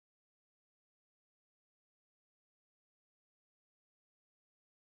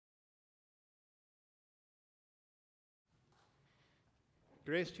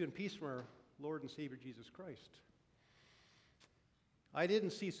Grace to you and peace from our Lord and Savior Jesus Christ. I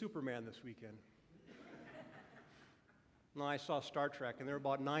didn't see Superman this weekend. No, I saw Star Trek, and there were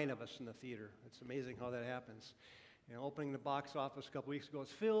about 9 of us in the theater. It's amazing how that happens. You know, opening the box office a couple weeks ago,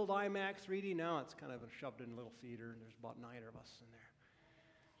 it's filled IMAX 3D. Now it's kind of shoved in a little theater, and there's about 9 of us in there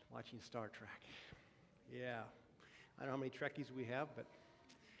watching Star Trek. Yeah. I don't know how many Trekkies we have, but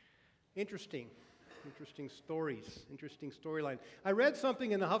interesting stories, interesting storyline. I read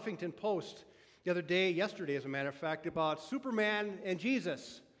something in the Huffington Post the other day, yesterday as a matter of fact, about Superman and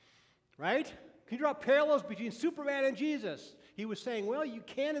Jesus, right? Can you draw parallels between Superman and Jesus? He was saying, well, you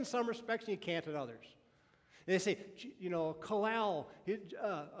can in some respects and you can't in others. And they say, you know, Kal-El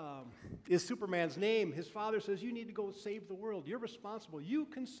is Superman's name. His father says, you need to go save the world. You're responsible. You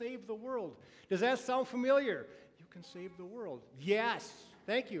can save the world. Does that sound familiar? You can save the world. Yes.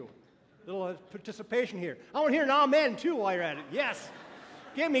 Thank you. Little participation here. I want to hear an amen, too, while you're at it. Yes.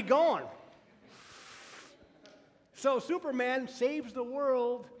 Get me going. So Superman saves the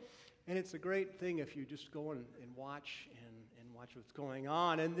world, and it's a great thing if you just go and watch and watch what's going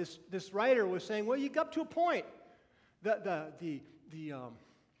on. And this writer was saying, well, you got to a point. The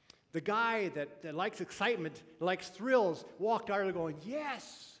guy that likes excitement, likes thrills, walked out of there going,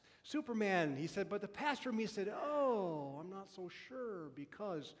 yes, Superman. He said, but the pastor and me said, oh, I'm not so sure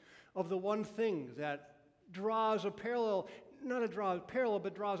because of the one thing that draws a parallel, not a draw a parallel,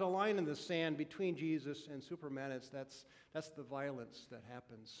 but draws a line in the sand between Jesus and Superman. That's the violence that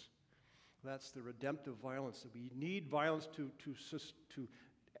happens. That's the redemptive violence. That we need violence to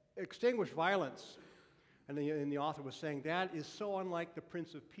extinguish violence. And the author was saying that is so unlike the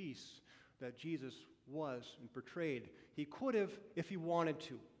Prince of Peace that Jesus was and portrayed. He could have, if he wanted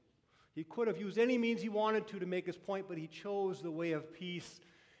to. He could have used any means he wanted to make his point, but he chose the way of peace.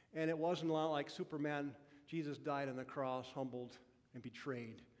 And it wasn't a lot like Superman. Jesus died on the cross, humbled and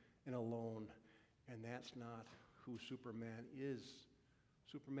betrayed and alone. And that's not who Superman is.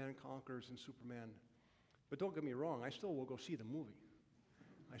 Superman conquers and Superman. But don't get me wrong, I still will go see the movie.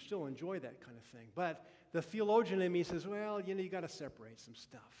 I still enjoy that kind of thing. But the theologian in me says, well, you got to separate some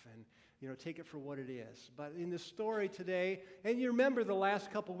stuff and, take it for what it is. But in this story today, and you remember the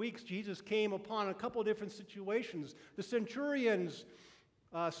last couple weeks, Jesus came upon a couple different situations. The centurion's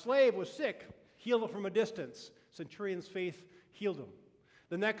slave was sick, healed him from a distance. Centurion's faith healed him.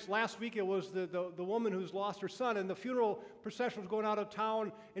 Last week, it was the woman who's lost her son, and the funeral procession was going out of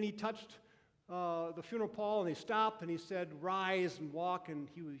town, and he touched the funeral pall, and he stopped, and he said, rise and walk, and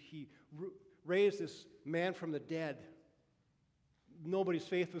he raised this man from the dead. Nobody's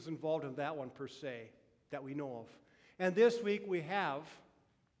faith was involved in that one per se, that we know of. And this week, we have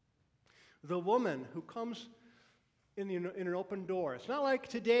the woman who comes in an open door. It's not like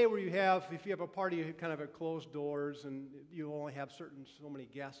today where if you have a party, you kind of have closed doors and you only have so many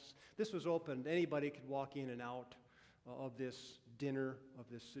guests. This was open. Anybody could walk in and out of this dinner, of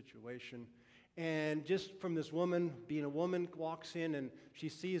this situation. And just from this woman, being a woman, walks in and she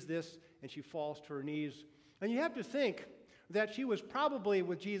sees this and she falls to her knees. And you have to think that she was probably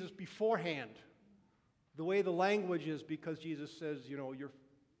with Jesus beforehand. The way the language is, because Jesus says, your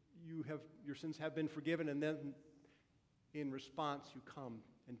sins have been forgiven, and then in response, you come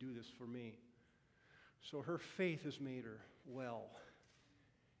and do this for me. So her faith has made her well,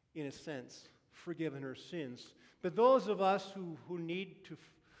 in a sense, forgiven her sins. But those of us who need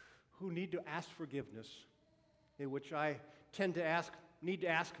to ask forgiveness, in which I tend to need to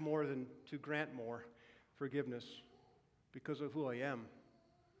ask more than to grant more forgiveness because of who I am.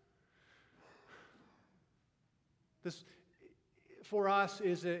 This, for us,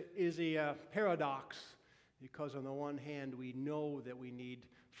 is a paradox. Because on the one hand, we know that we need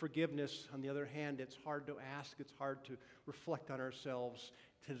forgiveness. On the other hand, it's hard to ask. It's hard to reflect on ourselves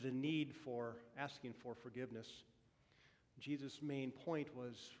to the need for asking for forgiveness. Jesus' main point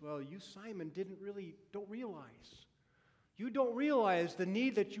was, well, you, Simon, don't realize. You don't realize the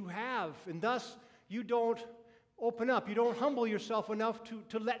need that you have, and thus you don't open up. You don't humble yourself enough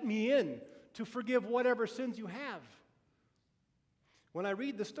to let me in, to forgive whatever sins you have. When I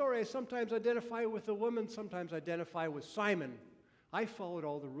read the story, I sometimes identify with the woman, sometimes identify with Simon. I followed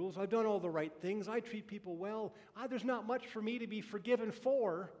all the rules. I've done all the right things. I treat people well. There's not much for me to be forgiven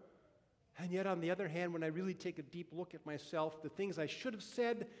for. And yet, on the other hand, when I really take a deep look at myself, the things I should have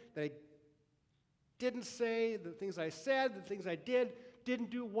said that I didn't say, the things I said, the things I didn't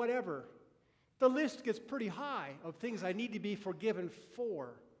do, whatever, the list gets pretty high of things I need to be forgiven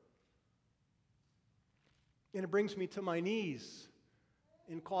for. And it brings me to my knees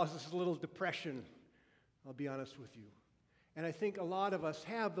and causes a little depression, I'll be honest with you. And I think a lot of us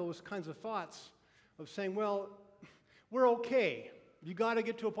have those kinds of thoughts of saying, well, we're okay. You got to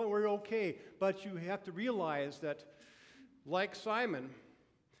get to a point where you're okay. But you have to realize that, like Simon,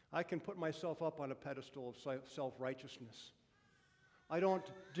 I can put myself up on a pedestal of self-righteousness. I don't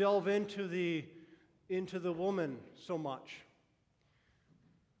delve into the woman so much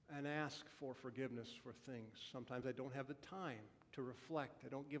and ask for forgiveness for things. Sometimes I don't have the time to reflect. I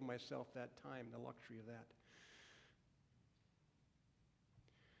don't give myself that time, the luxury of that.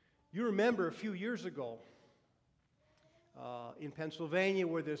 You remember a few years ago in Pennsylvania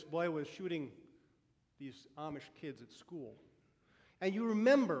where this boy was shooting these Amish kids at school. And you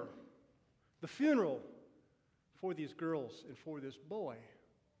remember the funeral for these girls and for this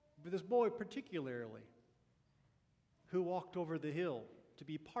boy particularly, who walked over the hill to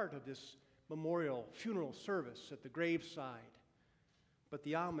be part of this memorial funeral service at the graveside. But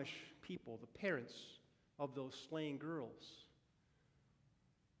the Amish people, the parents of those slain girls,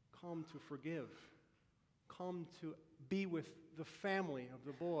 come to forgive, come to be with the family of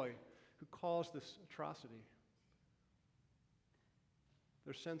the boy who caused this atrocity.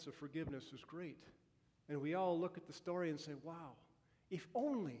 Their sense of forgiveness is great. And we all look at the story and say, wow, if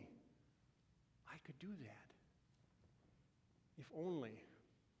only I could do that. If only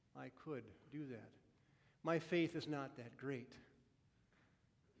I could do that. My faith is not that great,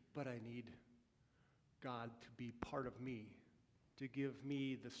 but I need God to be part of me, to give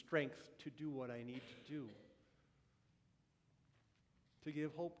me the strength to do what I need to do, to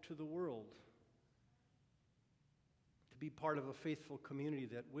give hope to the world, to be part of a faithful community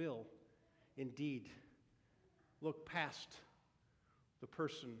that will indeed look past the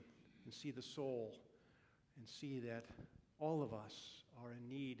person and see the soul and see that all of us are in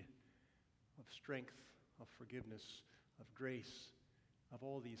need of strength, of forgiveness, of grace, of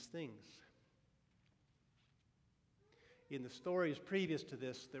all these things. In the stories previous to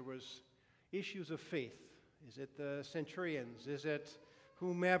this, there was issues of faith. Is it the centurions? Is it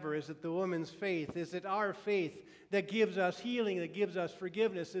whomever? Is it the woman's faith? Is it our faith that gives us healing, that gives us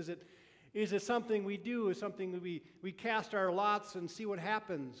forgiveness? Is it something we do? Is it something that we cast our lots and see what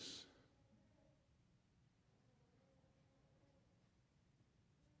happens?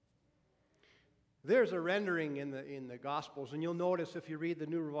 There's a rendering in the Gospels, and you'll notice if you read the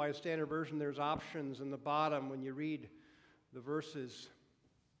New Revised Standard Version, there's options in the bottom when you read the verses.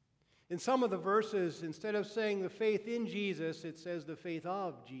 In some of the verses, instead of saying the faith in Jesus, it says the faith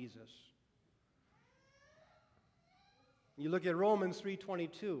of Jesus. You look at Romans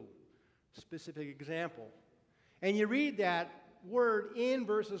 3:22, specific example, and you read that word in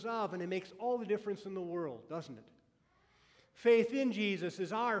versus of, and it makes all the difference in the world, doesn't it? Faith in Jesus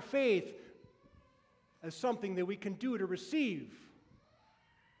is our faith as something that we can do to receive.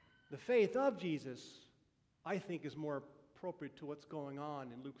 The faith of Jesus, I think, is more appropriate to what's going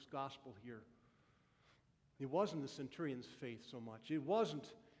on in Luke's gospel here. It wasn't the centurion's faith so much. It wasn't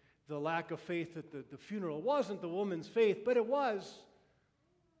the lack of faith at the funeral. It wasn't the woman's faith, but it was,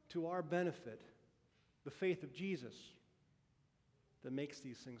 to our benefit, the faith of Jesus that makes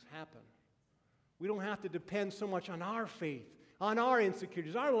these things happen. We don't have to depend so much on our faith, on our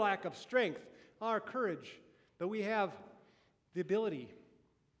insecurities, our lack of strength, our courage, but we have the ability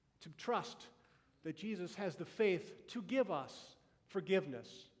to trust that Jesus has the faith to give us forgiveness,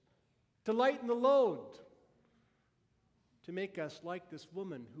 to lighten the load, to make us like this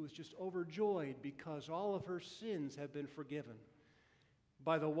woman who is just overjoyed because all of her sins have been forgiven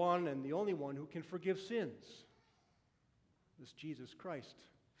by the one and the only one who can forgive sins, this Jesus Christ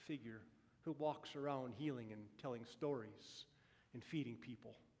figure who walks around healing and telling stories and feeding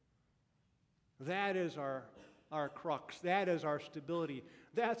people. That is our crux. That is our stability.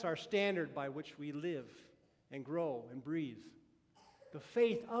 That's our standard by which we live and grow and breathe. The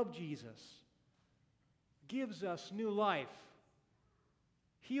faith of Jesus gives us new life,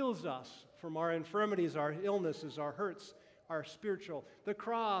 heals us from our infirmities, our illnesses, our hurts, our spiritual. The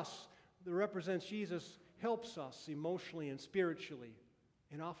cross that represents Jesus helps us emotionally and spiritually,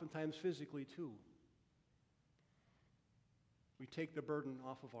 and oftentimes physically too. We take the burden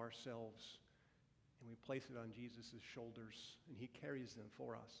off of ourselves and we place it on Jesus' shoulders, and he carries them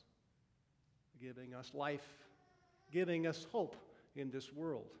for us, giving us life, giving us hope in this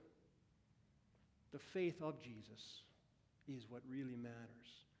world. The faith of Jesus is what really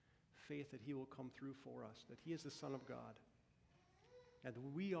matters. Faith that he will come through for us, that he is the Son of God, and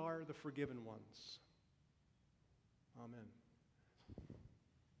we are the forgiven ones. Amen.